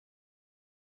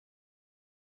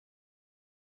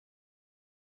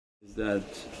Is that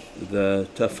the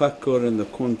tafakkur and the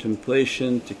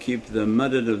contemplation, to keep the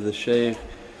madad of the shaykh,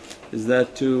 is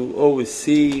that to always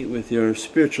see with your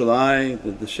spiritual eye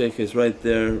that the shaykh is right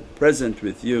there present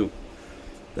with you,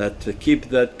 that to keep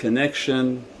that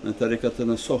connection.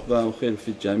 Tariqatuna sohba wa khair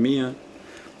fi jamia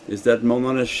is that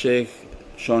Mawlana Shaykh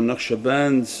Shah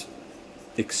Naqshband's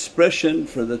expression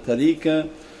for the tariqah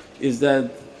is that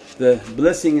the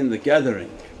blessing in the gathering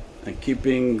and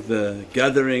keeping the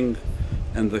gathering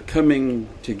and the coming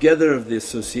together of the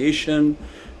association,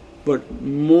 but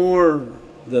more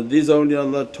that these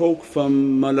awliyaullah talk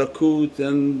from malakut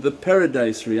and the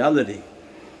paradise reality.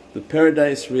 The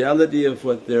paradise reality of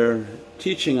what they're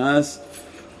teaching us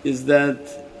is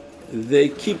that they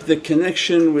keep the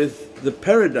connection with the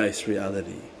paradise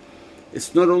reality.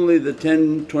 It's not only the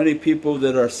 10, 20 people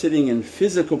that are sitting in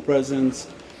physical presence,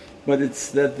 but it's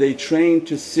that they train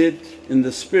to sit in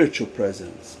the spiritual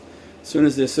presence. As soon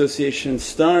as the association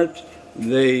start,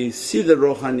 they see the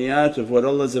ruhaniyat of what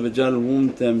Allah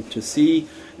want them to see,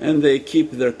 and they keep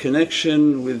their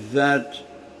connection with that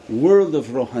world of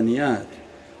ruhaniyat.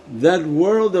 That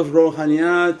world of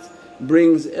ruhaniyat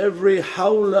brings every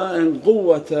hawla and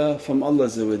quwwata from Allah,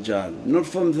 not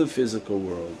from the physical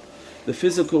world. The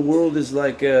physical world is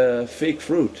like a fake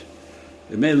fruit.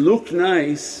 It may look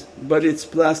nice but it's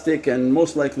plastic and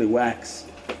most likely wax.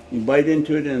 You bite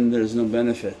into it and there's no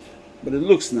benefit, but it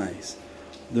looks nice.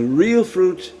 The real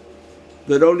fruit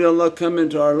that awliyaullah come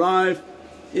into our life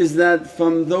is that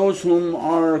from those whom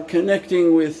are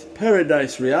connecting with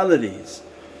paradise realities,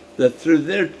 that through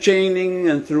their chaining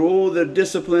and through all their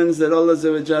disciplines that Allah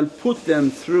put them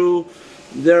through,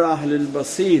 their Ahlul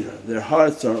Basira, their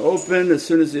hearts are open. As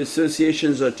soon as the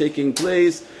associations are taking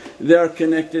place, they are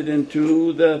connected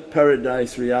into the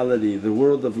paradise reality, the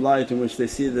world of light in which they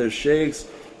see their shaykhs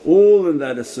all in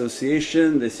that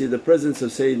association. They see the presence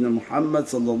of Sayyidina Muhammad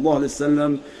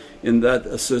in that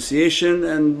association,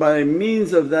 and by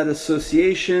means of that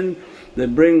association they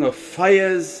bring a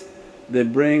fayaz, they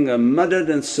bring a madad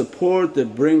and support, they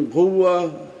bring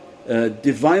quwwah,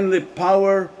 Divinely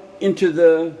power into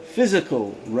the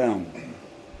physical realm.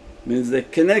 Means they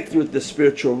connect with the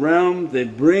spiritual realm, they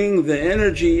bring the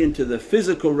energy into the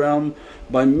physical realm.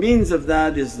 By means of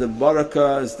that is the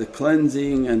barakah, is the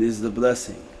cleansing and is the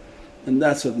blessing. And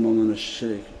that's what Mawlana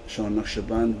Shaykh Shah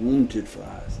Naqshband wanted for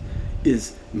us,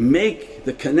 is make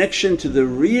the connection to the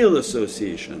real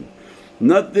association.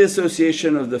 Not the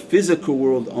association of the physical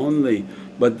world only,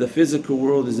 but the physical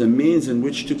world is a means in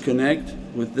which to connect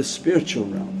with the spiritual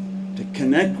realm, to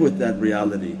connect with that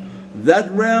reality.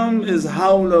 That realm is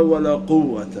hawla wa la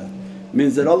quwwata,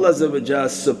 means that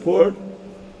Allah's support.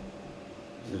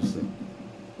 Where's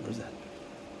that?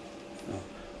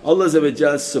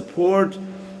 Allah's support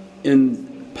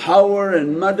in power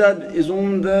and madad is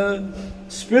on the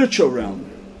spiritual realm.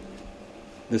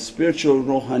 The spiritual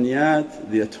ruhaniyat,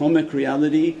 the atomic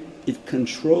reality, it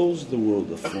controls the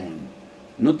world of form,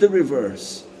 not the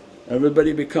reverse.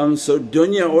 Everybody becomes so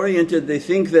dunya oriented, they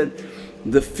think that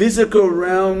the physical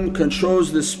realm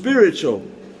controls the spiritual,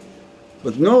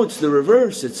 but no, it's the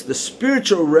reverse. It's the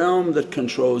spiritual realm that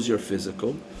controls your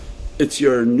physical. It's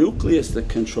your nucleus that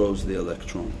controls the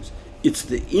electrons. It's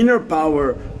the inner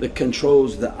power that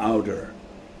controls the outer.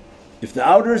 If the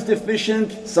outer is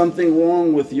deficient, something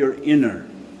wrong with your inner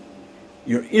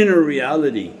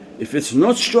reality. If it's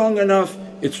not strong enough,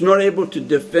 it's not able to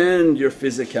defend your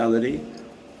physicality.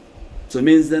 So it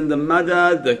means then the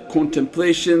madad, the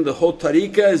contemplation, the whole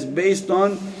tariqah is based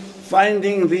on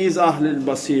finding these Ahlul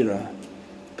Basira,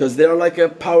 because they are like a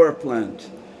power plant.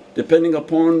 Depending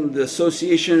upon the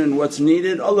association and what's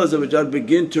needed, Allah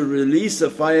begin to release a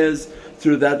fayaz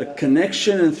through that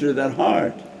connection and through that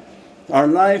heart. Our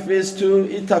life is to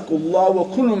ittaqullah wa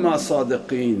kunu ma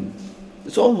sadiqeen.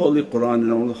 It's all Holy Qur'an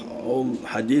and all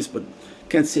hadith, but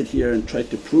can't sit here and try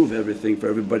to prove everything for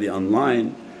everybody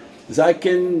online. As I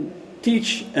can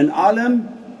teach an alim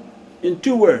in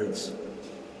 2 words,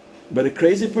 but a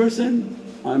crazy person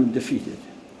I'm defeated.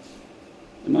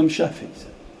 Imam Shafi'i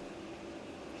said,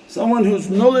 someone who's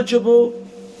knowledgeable,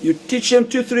 you teach him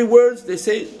 2-3 words, they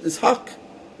say it's haqq,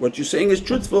 what you're saying is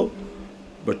truthful,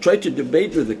 but try to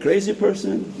debate with a crazy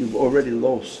person, you've already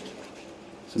lost.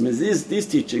 So it means these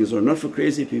teachings are not for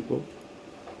crazy people,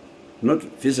 not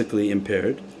physically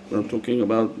impaired, but I'm talking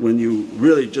about when you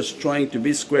really just trying to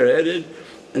be square-headed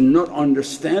and not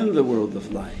understand the world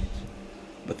of light.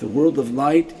 But the world of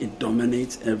light, it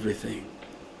dominates everything.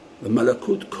 The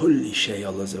malakut kulli shay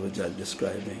Allah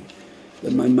describing,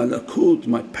 that my malakut,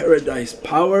 my paradise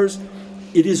powers,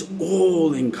 it is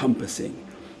all encompassing.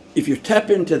 If you tap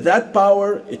into that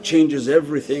power, it changes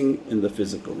everything in the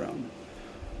physical realm.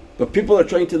 But people are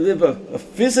trying to live a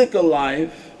physical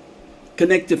life,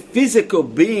 connect to physical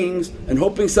beings and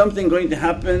hoping something going to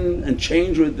happen and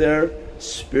change with their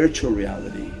spiritual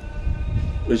reality,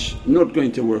 which not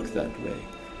going to work that way.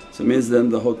 So it means then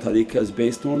the whole tariqah is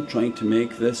based on trying to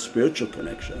make this spiritual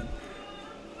connection.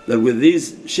 That with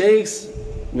these shaykhs,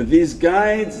 with these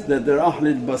guides, that they're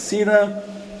Ahlul Basira,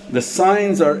 the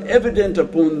signs are evident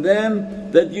upon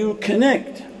them that you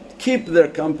connect, keep their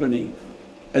company.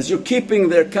 As you're keeping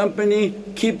their company,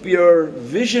 keep your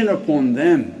vision upon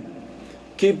them.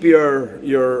 Keep your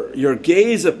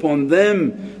gaze upon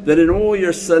them, that in all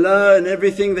your salah and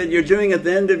everything that you're doing at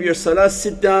the end of your salah,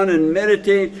 sit down and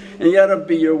meditate, and Ya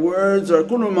Rabbi, your words are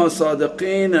kullu ma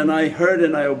sadiqeen, and I heard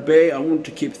and I obey. I want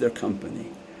to keep their company.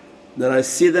 That I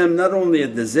see them not only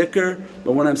at the zikr,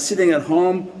 but when I'm sitting at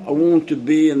home I want to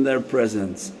be in their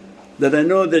presence. That I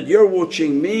know that you're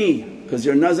watching me, because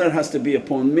your nazar has to be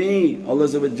upon me. Allah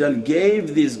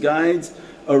gave these guides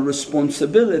a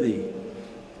responsibility,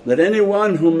 that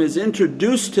anyone whom is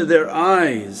introduced to their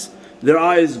eyes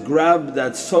grab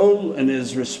that soul and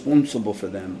is responsible for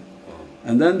them.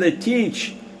 And then they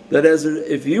teach that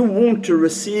if you want to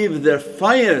receive their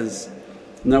fayaz,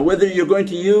 now whether you're going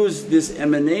to use this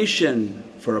emanation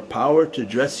for a power to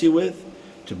dress you with,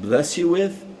 to bless you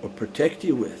with or protect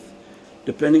you with,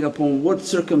 depending upon what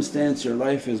circumstance your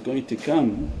life is going to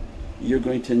come, you're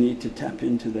going to need to tap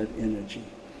into that energy.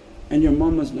 And your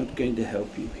mama's not going to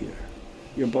help you here,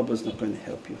 your baba's not going to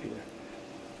help you here.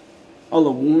 Allah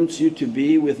wants you to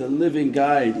be with a living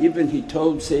guide. Even He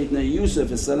told Sayyidina Yusuf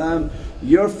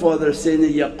your father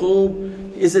Sayyidina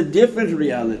Yaqub is a different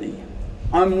reality.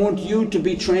 I want you to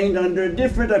be trained under a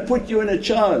different, I put you in a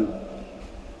child.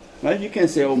 Right? You can't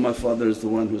say, oh my father is the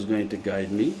one who's going to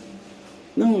guide me.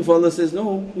 No, if Allah says,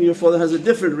 no, your father has a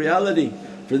different reality.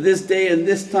 For this day and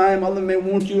this time Allah may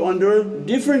want you under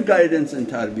different guidance and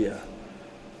tarbiyah.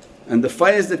 And the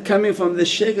faiz that coming from this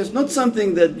shaykh is not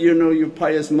something that your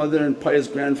pious mother and pious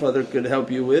grandfather could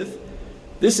help you with.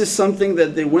 This is something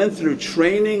that they went through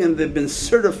training and they've been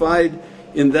certified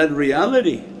in that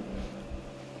reality.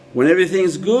 When everything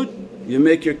is good, you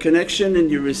make your connection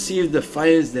and you receive the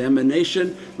faiz, the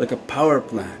emanation like a power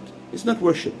plant. It's not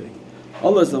worshipping.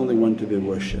 Allah is the only one to be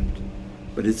worshipped.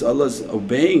 But it's Allah's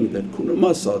obeying that, kunu ma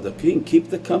sadiqeen,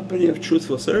 keep the company of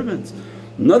truthful servants.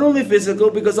 Not only physical,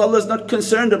 because Allah is not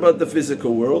concerned about the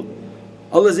physical world.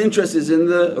 Allah's interest is in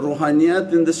the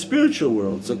ruhaniyat, in the spiritual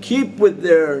world. So keep with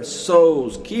their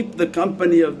souls, keep the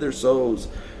company of their souls.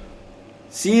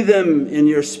 See them in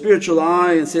your spiritual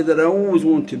eye and say that, I always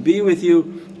want to be with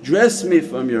you, dress me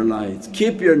from your lights,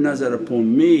 keep your nazar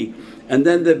upon me. And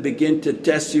then they begin to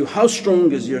test you, how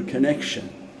strong is your connection?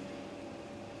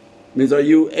 Means, are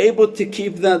you able to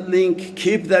keep that link,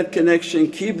 keep that connection,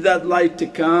 keep that light to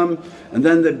come? And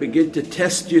then they begin to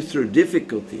test you through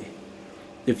difficulty.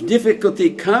 If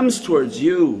difficulty comes towards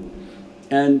you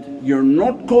and you're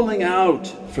not calling out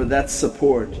for that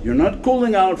support, you're not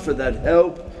calling out for that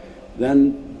help,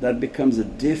 then that becomes a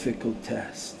difficult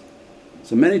test.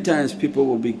 So many times people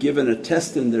will be given a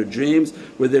test in their dreams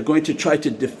where they're going to try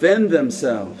to defend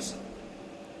themselves.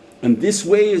 And this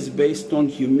way is based on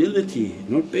humility,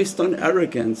 not based on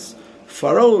arrogance.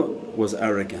 Pharaoh was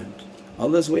arrogant,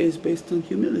 Allah's way is based on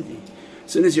humility.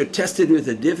 As soon as you're tested with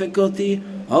a difficulty,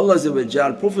 Allah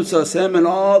Prophet and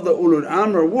all the ulul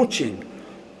amr are watching.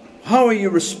 How are you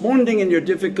responding in your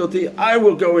difficulty? I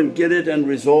will go and get it and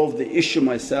resolve the issue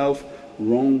myself.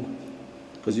 Wrong.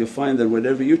 Because you'll find that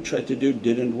whatever you tried to do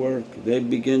didn't work. They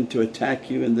begin to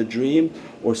attack you in the dream,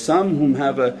 or some whom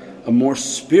have a more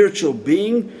spiritual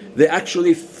being, they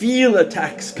actually feel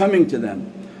attacks coming to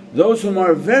them. Those whom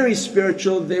are very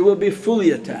spiritual, they will be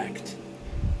fully attacked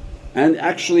and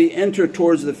actually enter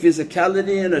towards the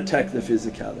physicality and attack the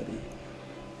physicality.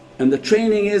 And the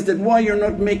training is that why you're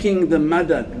not making the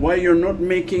madad, why you're not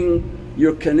making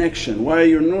your connection, why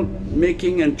you're not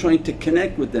making and trying to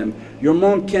connect with them. Your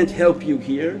mom can't help you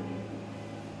here.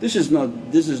 This is not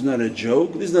a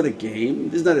joke, this is not a game,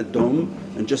 this is not a dom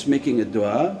and just making a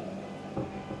dua.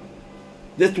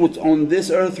 That's what's on this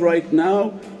earth right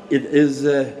now. It is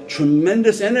a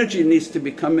tremendous energy needs to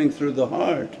be coming through the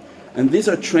heart, and these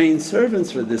are trained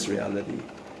servants for this reality.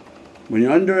 When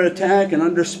you're under attack and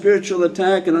under spiritual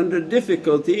attack and under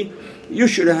difficulty, you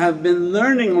should have been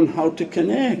learning on how to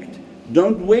connect.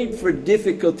 Don't wait for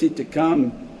difficulty to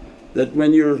come. That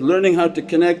when you're learning how to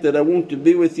connect, that I want to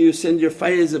be with you, send your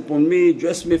faiz upon me,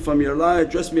 dress me from your light,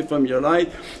 dress me from your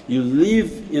light. You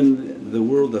live in the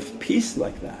world of peace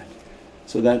like that.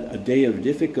 So that a day of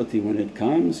difficulty when it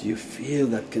comes, you feel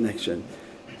that connection.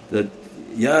 That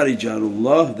Ya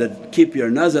Rijalullah, that keep your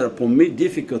nazar upon me,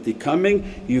 difficulty coming,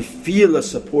 you feel a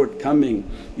support coming.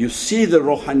 You see the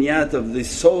ruhaniyat of the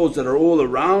souls that are all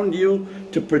around you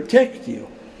to protect you.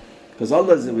 Because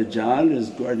Allah is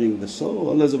guarding the soul.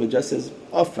 Allah says,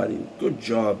 Afarin, good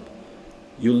job.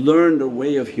 You learned a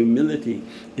way of humility.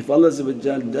 If Allah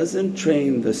doesn't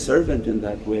train the servant in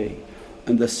that way,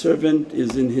 and the servant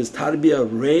is in his tarbiyah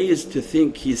raised to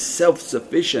think he's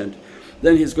self-sufficient,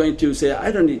 then he's going to say,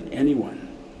 I don't need anyone,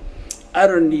 I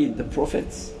don't need the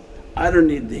prophets, I don't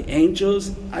need the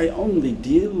angels, I only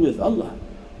deal with Allah.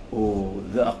 Oh,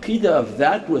 the aqeedah of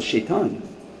that was shaitan.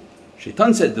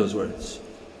 Shaitan said those words,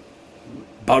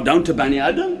 bow down to Bani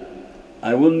Adam,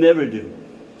 I will never do.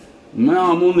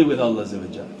 No, I'm only with Allah.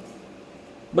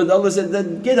 But Allah said,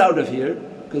 then get out of here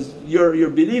because your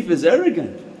belief is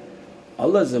arrogant.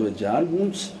 Allah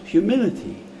wants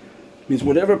humility. Means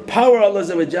whatever power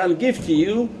Allah give to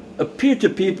you appear to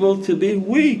people to be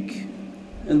weak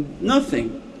and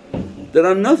nothing. That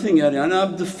I'm nothing, Ya Rabbi, ana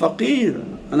abd faqir,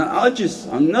 ana ajiz,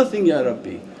 I'm nothing, Ya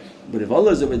Rabbi. But if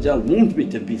Allah wants me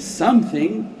to be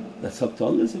something, that's up to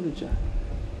Allah.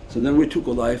 So then we took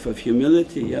a life of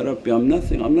humility, Ya Rabbi, I'm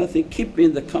nothing, keep me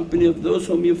in the company of those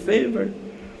whom you favoured.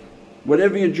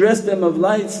 Whatever you dress them of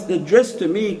lights, they dress to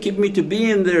me, keep me to be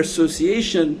in their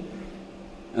association.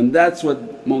 And that's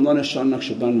what Mawlana Shah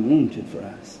Naqshband wanted for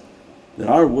us, that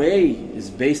our way is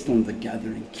based on the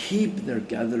gathering. Keep their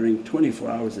gathering 24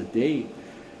 hours a day.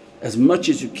 As much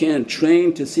as you can,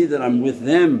 train to see that I'm with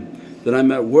them, that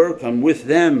I'm at work, I'm with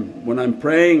them. When I'm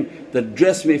praying, that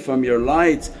dress me from your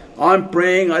lights. I'm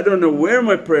praying, I don't know where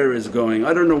my prayer is going,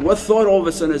 I don't know what thought all of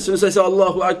a sudden. As soon as I say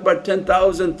Allahu Akbar,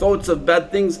 10,000 thoughts of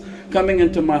bad things coming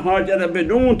into my heart. Ya Rabbi, I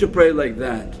don't want to pray like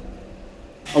that.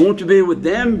 I want to be with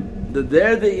them, that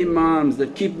they're the imams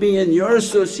that keep me in your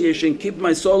association, keep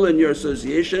my soul in your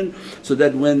association, so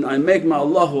that when I make my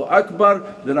Allahu Akbar,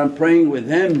 that I'm praying with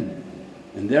them.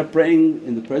 And they're praying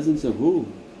in the presence of who?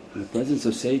 In the presence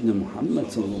of Sayyidina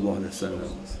Muhammad.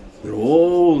 They're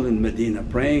all in Medina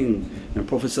praying, and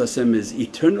Prophet is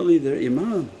eternally their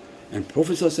imam. And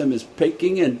Prophet is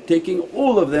taking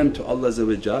all of them to Allah,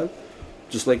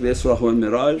 just like the Isra wal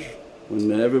Miraj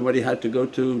when everybody had to go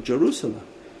to Jerusalem.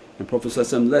 And Prophet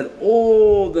led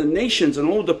all the nations and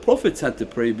all the Prophets had to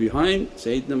pray behind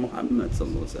Sayyidina Muhammad.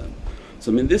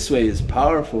 So this way is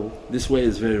powerful, this way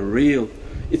is very real.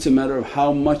 It's a matter of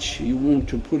how much you want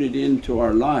to put it into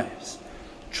our lives.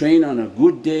 Train on a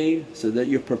good day so that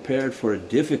you're prepared for a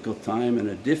difficult time and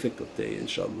a difficult day,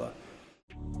 inshaAllah.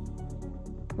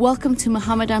 Welcome to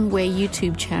Muhammadan Way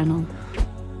YouTube channel,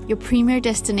 your premier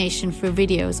destination for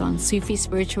videos on Sufi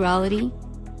spirituality,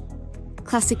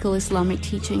 classical Islamic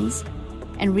teachings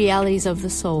and realities of the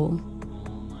soul.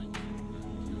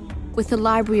 With a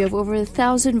library of over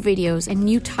 1,000 videos and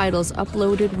new titles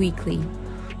uploaded weekly.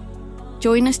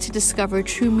 Join us to discover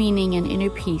true meaning and inner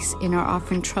peace in our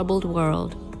often troubled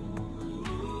world.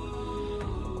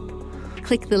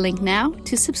 Click the link now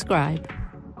to subscribe.